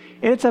 and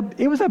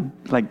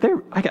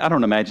I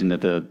don't imagine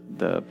that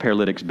the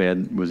paralytic's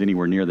bed was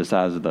anywhere near the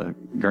size of the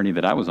gurney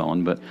that I was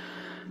on, but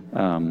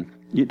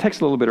it takes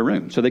a little bit of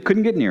room. So they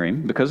couldn't get near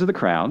him because of the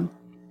crowd.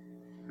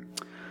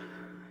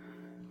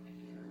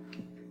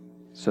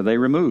 So they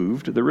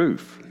removed the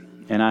roof,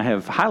 and I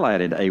have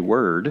highlighted a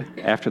word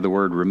after the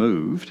word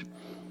removed.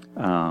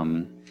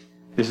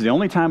 This is the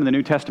only time in the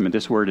New Testament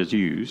this word is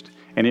used,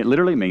 and it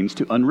literally means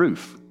to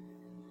unroof.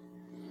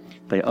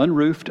 They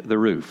unroofed the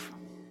roof.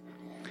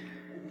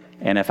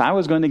 And if I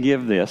was going to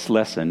give this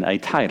lesson a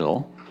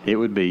title, it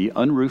would be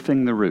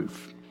Unroofing the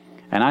Roof.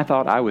 And I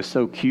thought I was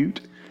so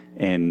cute,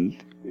 and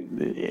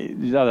it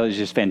was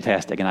just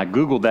fantastic. And I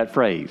Googled that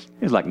phrase.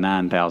 It's like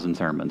 9,000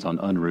 sermons on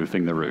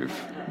unroofing the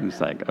roof. And it's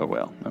like, oh,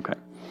 well, okay.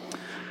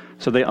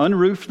 So they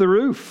unroofed the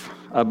roof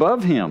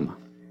above him.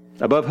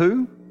 Above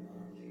who?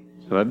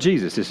 Above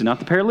Jesus. This is not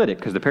the paralytic,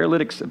 because the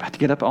paralytic's about to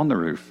get up on the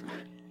roof.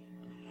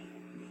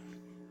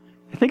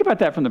 Think about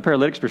that from the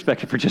paralytic's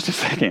perspective for just a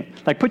second.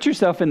 Like, put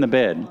yourself in the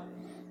bed.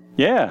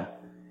 Yeah.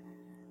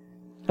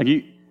 Like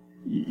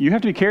you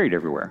have to be carried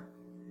everywhere.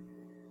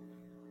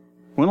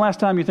 When the last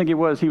time you think he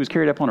was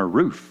carried up on a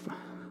roof?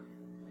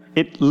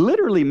 It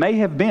literally may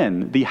have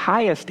been the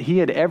highest he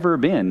had ever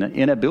been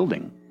in a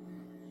building.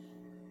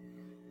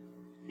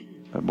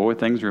 But boy,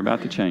 things are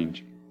about to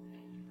change.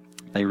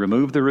 They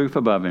removed the roof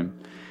above him,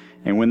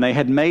 and when they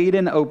had made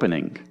an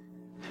opening,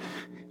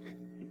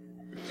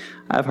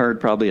 I've heard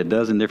probably a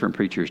dozen different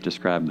preachers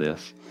describe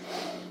this.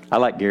 I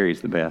like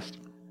Gary's the best.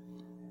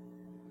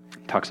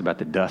 He talks about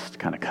the dust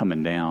kind of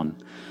coming down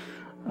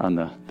on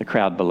the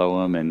crowd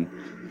below him, and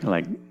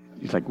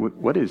he's like,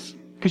 what is...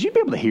 Because you'd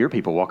be able to hear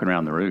people walking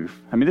around the roof.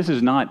 I mean, this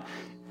is not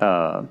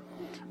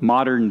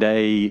modern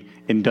day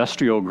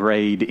industrial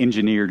grade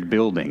engineered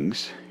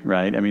buildings,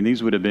 right? I mean,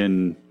 these would have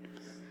been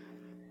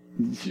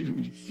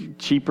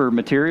cheaper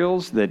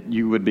materials that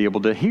you would be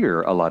able to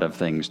hear a lot of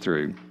things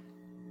through.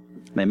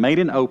 They made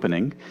an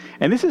opening,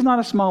 and this is not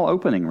a small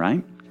opening,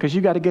 right? Because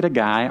you got to get a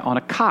guy on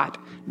a cot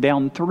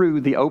down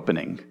through the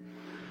opening.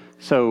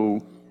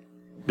 So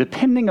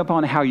depending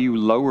upon how you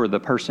lower the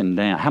person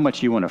down, how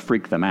much you want to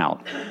freak them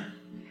out,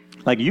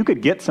 like you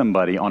could get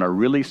somebody on a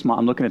really small,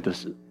 I'm looking at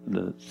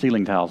the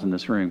ceiling tiles in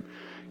this room.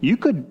 You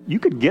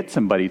could get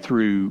somebody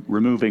through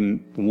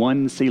removing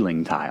one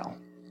ceiling tile.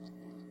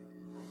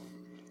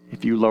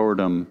 If you lowered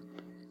them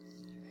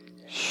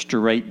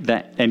straight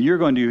down, and you're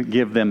going to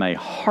give them a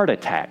heart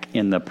attack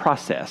in the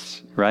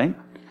process, right?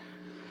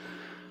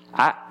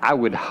 I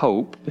would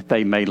hope that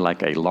they made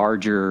like a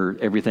larger,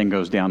 everything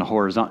goes down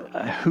horizontal,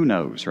 who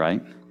knows,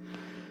 right?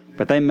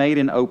 But they made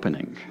an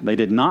opening. They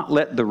did not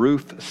let the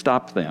roof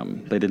stop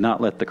them. They did not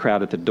let the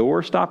crowd at the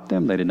door stop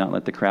them. They did not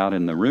let the crowd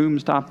in the room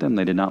stop them.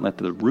 They did not let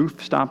the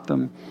roof stop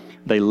them.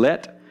 They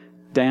let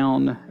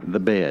down the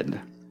bed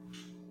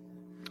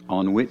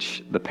on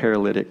which the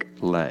paralytic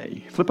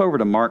lay. Flip over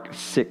to Mark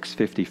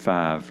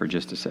 6:55 for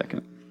just a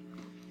second.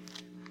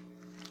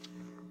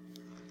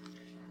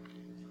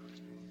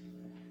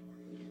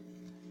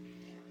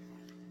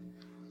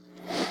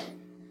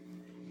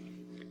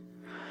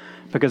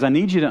 Because I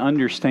need you to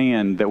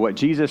understand that what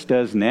Jesus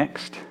does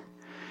next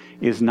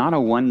is not a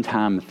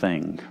one-time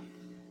thing.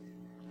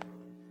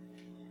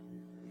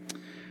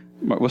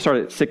 We'll start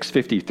at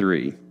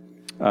 6:53.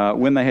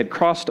 When they had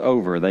crossed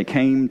over, they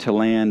came to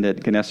land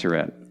at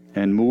Gennesaret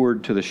and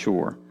moored to the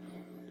shore.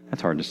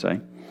 That's hard to say.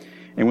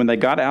 And when they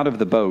got out of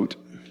the boat,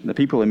 the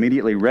people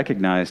immediately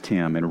recognized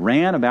him and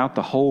ran about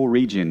the whole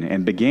region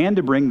and began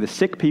to bring the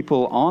sick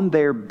people on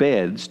their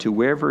beds to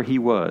wherever he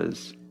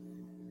was.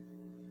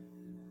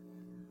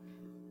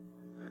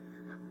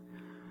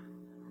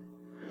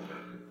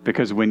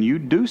 Because when you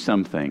do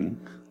something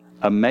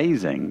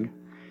amazing,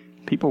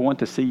 people want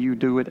to see you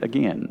do it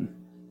again.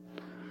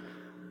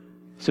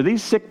 So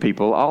these sick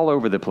people all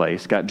over the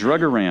place got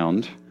drug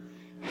around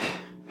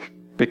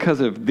because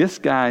of this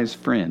guy's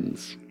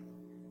friends.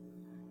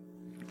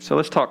 So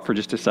let's talk for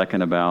just a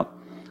second about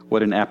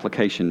what an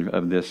application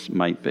of this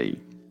might be.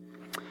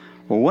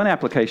 Well, one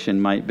application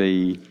might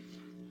be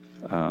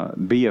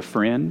a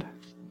friend.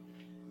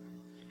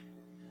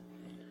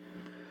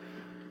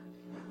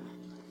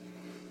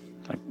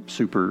 Like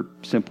super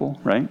simple,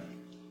 right?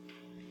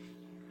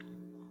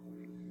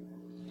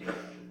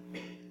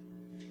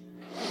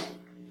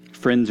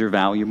 Friends are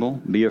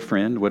valuable. Be a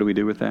friend. What do we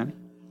do with that?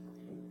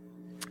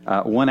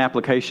 One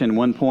application,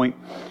 one point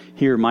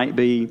here might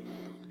be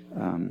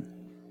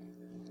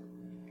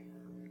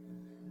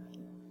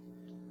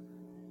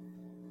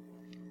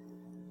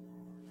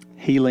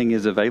healing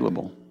is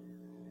available.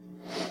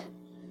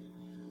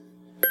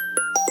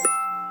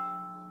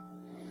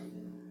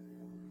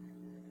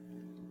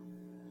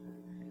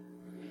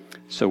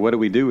 So what do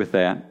we do with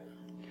that?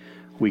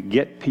 We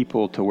get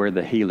people to where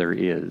the healer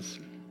is.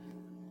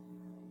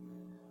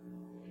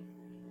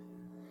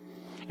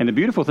 And the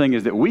beautiful thing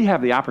is that we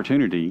have the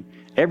opportunity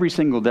every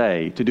single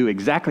day to do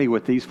exactly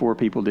what these four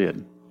people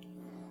did.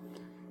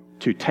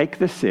 To take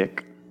the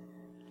sick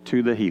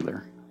to the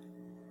healer.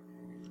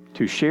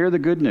 To share the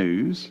good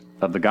news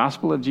of the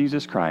gospel of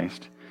Jesus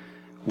Christ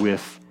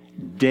with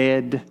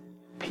dead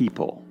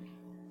people.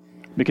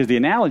 Because the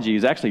analogy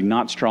is actually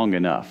not strong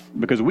enough.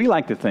 Because we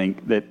like to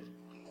think that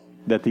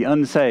the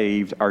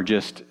unsaved are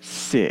just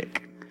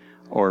sick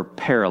or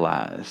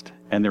paralyzed.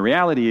 And the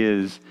reality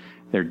is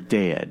they're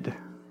dead.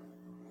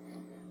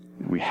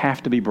 We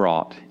have to be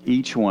brought,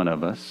 each one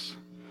of us,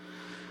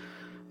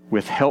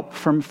 with help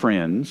from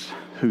friends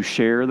who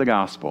share the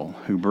gospel,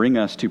 who bring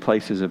us to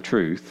places of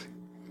truth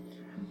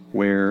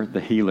where the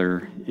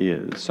healer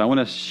is. So I want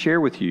to share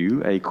with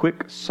you a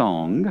quick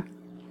song,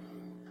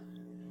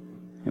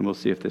 and we'll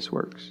see if this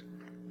works.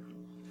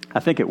 I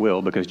think it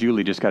will, because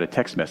Julie just got a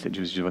text message,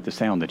 which is what the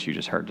sound that you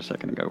just heard a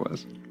second ago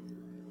was.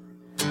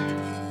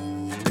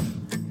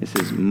 This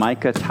is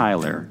Micah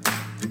Tyler.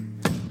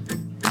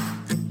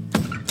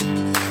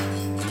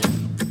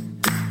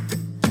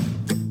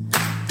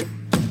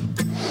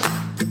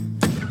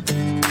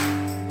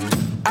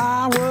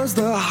 I was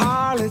the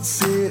harlot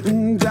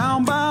sitting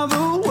down by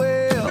the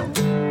well.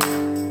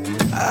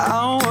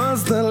 I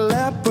was the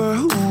leper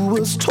who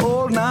was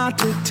told not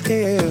to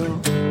tell.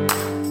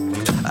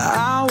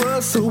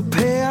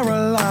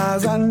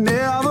 size I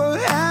never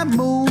had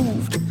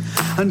moved.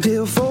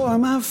 Until four of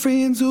my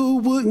friends who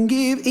wouldn't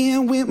give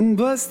in went and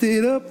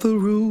busted up the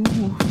roof.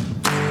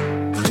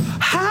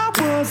 I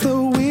was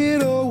the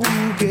widow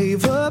who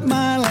gave up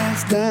my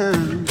last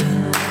dime.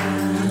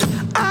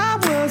 I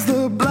was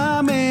the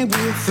blind man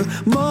with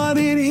the mud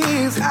in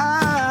his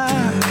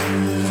eye.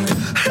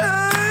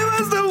 I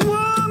was the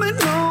woman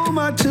on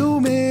my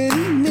too many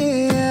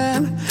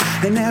men.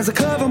 And as I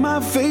covered my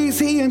face,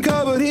 he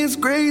uncovered his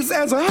grace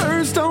as I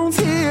heard stones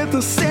hit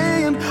the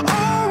sand.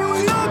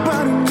 Oh,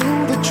 nobody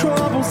knew the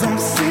troubles I've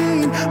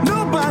seen.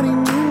 Nobody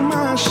knew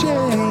my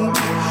shame.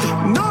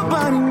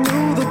 Nobody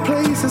knew the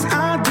places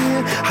I've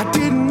been. I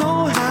didn't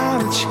know how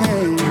to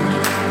change.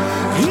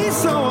 He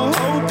saw a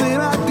hope that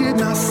I did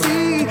not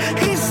see.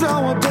 He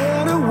saw a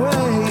better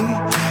way.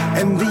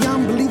 And the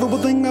unbelievable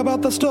thing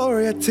about the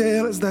story I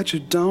tell is that you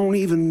don't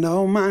even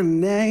know my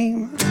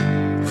name.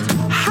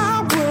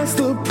 I was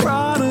the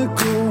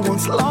prodigal,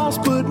 once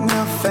lost but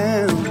now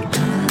found.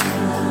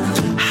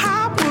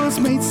 I was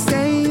made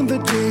sane the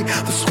day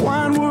the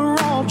swine were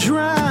all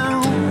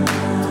drowned.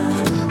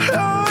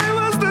 I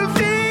was the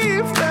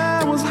thief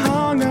that was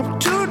hung up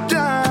to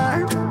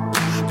die.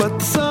 But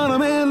the Son of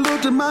Man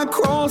looked at my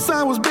cross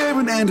I was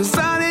bearing and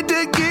decided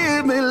to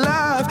give me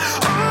life.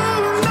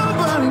 Oh,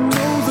 nobody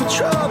knows the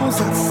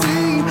troubles I've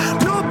seen.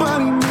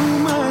 Nobody knew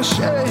my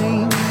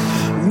shame.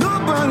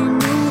 Nobody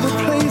knew the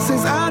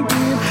places I'd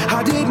been.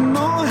 I didn't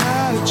know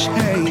how to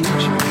change.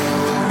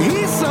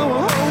 He saw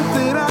a hope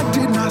that I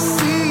did not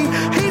see.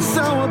 He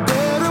saw a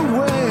better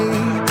way.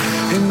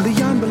 And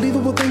the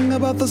unbelievable thing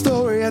about the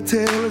story I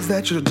tell is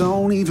that you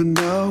don't even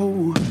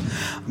know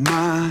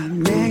my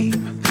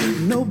name.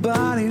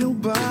 Nobody.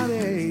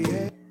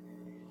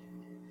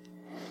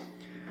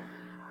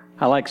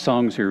 I like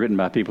songs that are written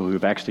by people who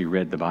have actually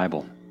read the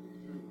Bible.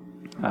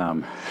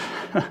 I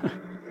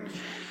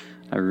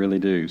really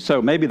do.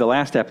 So maybe the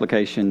last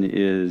application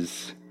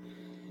is,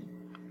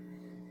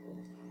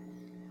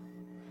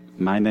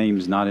 my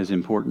name's not as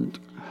important.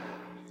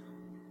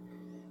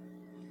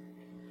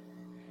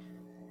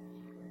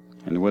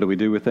 And what do we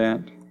do with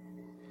that?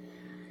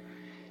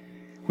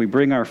 We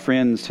bring our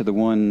friends to the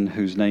one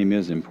whose name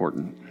is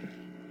important.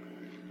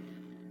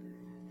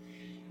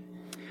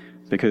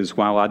 Because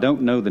while I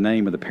don't know the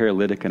name of the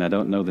paralytic and I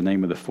don't know the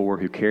name of the four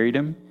who carried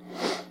him,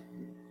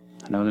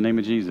 I know the name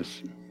of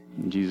Jesus.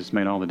 And Jesus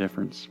made all the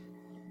difference.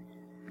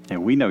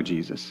 And we know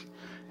Jesus.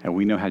 And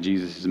we know how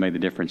Jesus has made the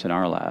difference in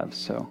our lives.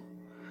 So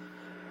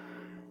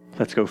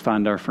let's go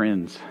find our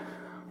friends.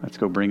 Let's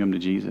go bring them to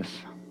Jesus.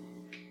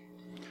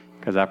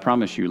 Because I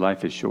promise you,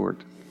 life is short.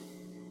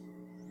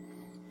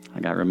 I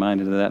got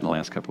reminded of that in the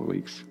last couple of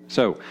weeks.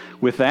 So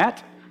with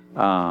that,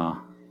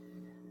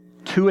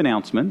 2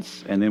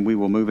 announcements, and then we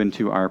will move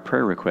into our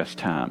prayer request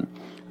time.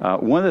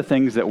 One of the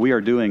things that we are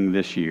doing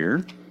this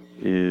year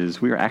is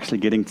we are actually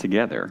getting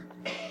together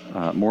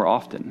more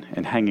often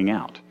and hanging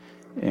out.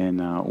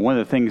 And one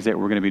of the things that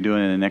we're going to be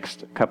doing in the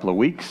next couple of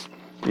weeks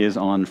is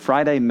on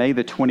Friday, May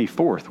the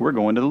 24th, we're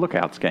going to the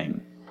Lookouts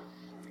game.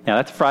 Now,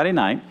 that's Friday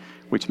night,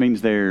 which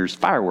means there's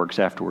fireworks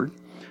afterward.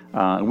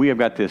 We have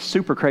got this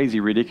super crazy,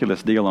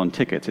 ridiculous deal on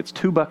tickets. It's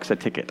 $2 a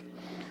ticket.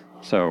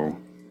 So,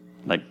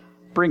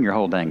 bring your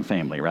whole dang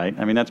family, right?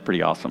 I mean, that's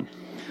pretty awesome.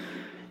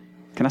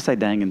 Can I say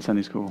dang in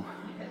Sunday school?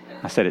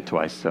 I said it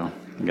twice, so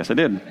I guess I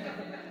did.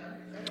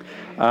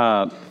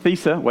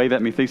 Thesa, wave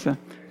at me, Thesa.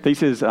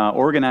 Thesa is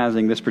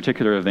organizing this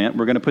particular event.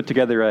 We're going to put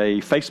together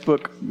a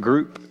Facebook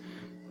group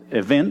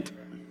event.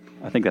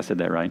 I think I said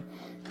that right.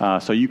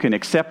 So you can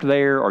accept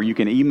there, or you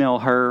can email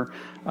her,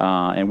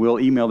 and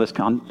we'll email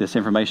this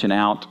information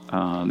out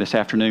this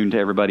afternoon to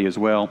everybody as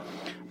well.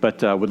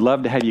 But would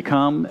love to have you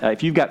come.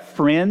 If you've got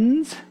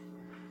friends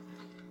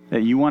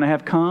that you want to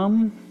have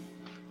come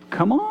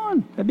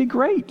on. That'd be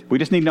great. We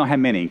just need to know how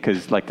many,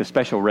 because the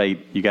special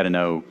rate, you got to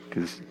know,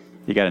 because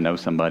you got to know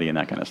somebody and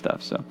that kind of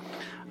stuff. So,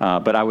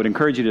 but I would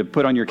encourage you to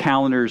put on your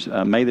calendars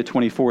May the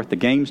 24th. The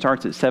game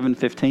starts at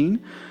 7:15.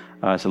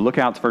 So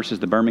Lookouts versus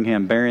the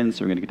Birmingham Barons.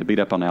 We're going to get to beat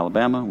up on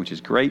Alabama, which is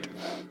great.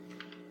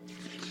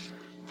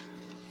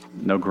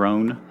 No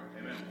groan?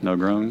 No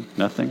groan?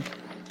 Nothing?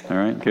 All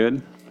right,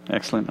 good.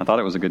 Excellent. I thought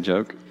it was a good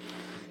joke.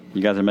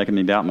 You guys are making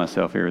me doubt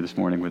myself here this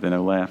morning with the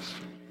no laughs.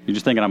 You're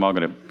just thinking I'm all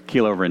going to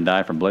keel over and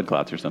die from blood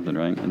clots or something,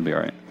 right? It'll be all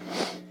right.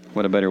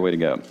 What a better way to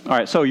go. All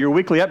right, so your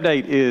weekly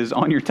update is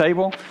on your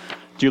table.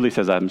 Julie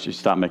says I should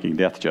stop making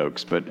death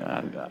jokes, but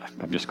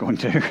I'm just going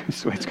to.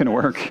 That's the way it's going to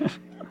work.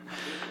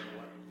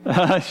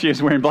 She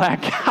is wearing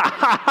black.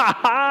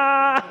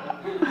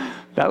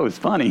 That was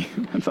funny.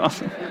 That's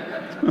awesome.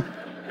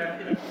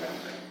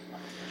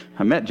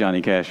 I met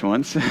Johnny Cash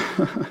once.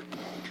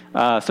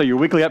 So your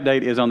weekly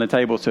update is on the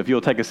table. So if you'll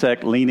take a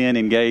sec, lean in,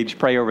 engage,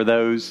 pray over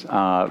those.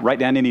 Write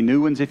down any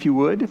new ones if you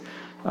would.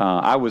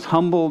 I was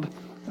humbled.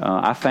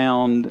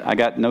 I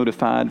got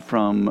notified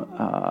from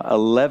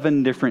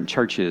 11 different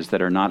churches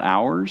that are not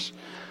ours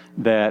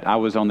that I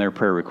was on their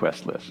prayer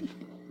request list,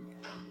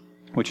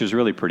 which is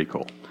really pretty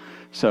cool.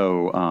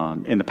 So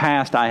in the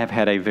past, I have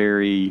had a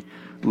very,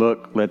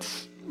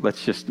 let's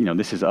just,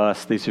 this is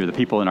us. These are the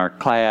people in our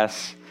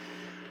class.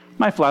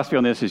 My philosophy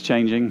on this is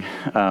changing.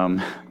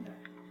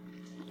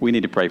 We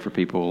need to pray for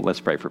people. Let's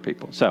pray for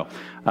people. So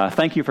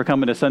thank you for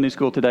coming to Sunday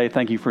school today.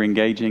 Thank you for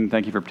engaging.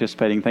 Thank you for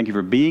participating. Thank you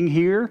for being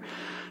here.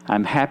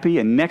 I'm happy.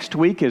 And next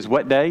week is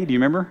what day? Do you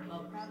remember?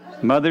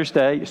 Mother's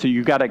Day. So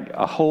you've got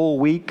a whole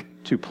week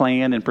to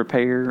plan and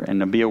prepare and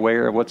to be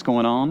aware of what's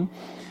going on.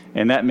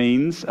 And that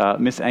means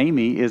Miss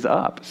Amy is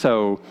up.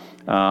 So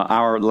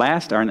our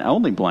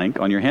only blank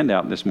on your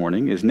handout this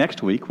morning is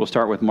next week. We'll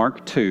start with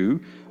Mark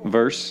 2,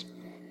 verse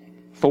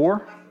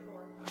 4.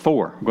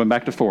 4. Going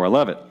back to 4. I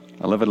love it.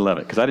 I love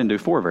it, because I didn't do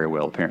 4 very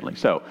well, apparently.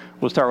 So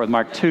we'll start with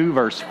Mark 2,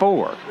 verse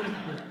 4.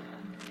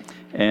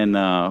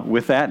 And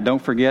with that,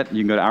 don't forget,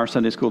 you can go to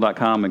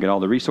OurSundaySchool.com and get all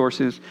the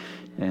resources.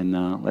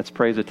 And let's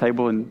pray at the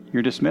table, and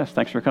you're dismissed.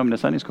 Thanks for coming to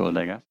Sunday School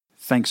today, guys.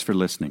 Thanks for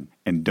listening.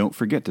 And don't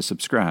forget to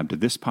subscribe to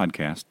this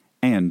podcast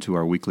and to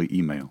our weekly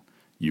email.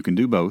 You can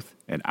do both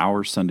at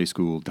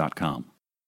OurSundaySchool.com.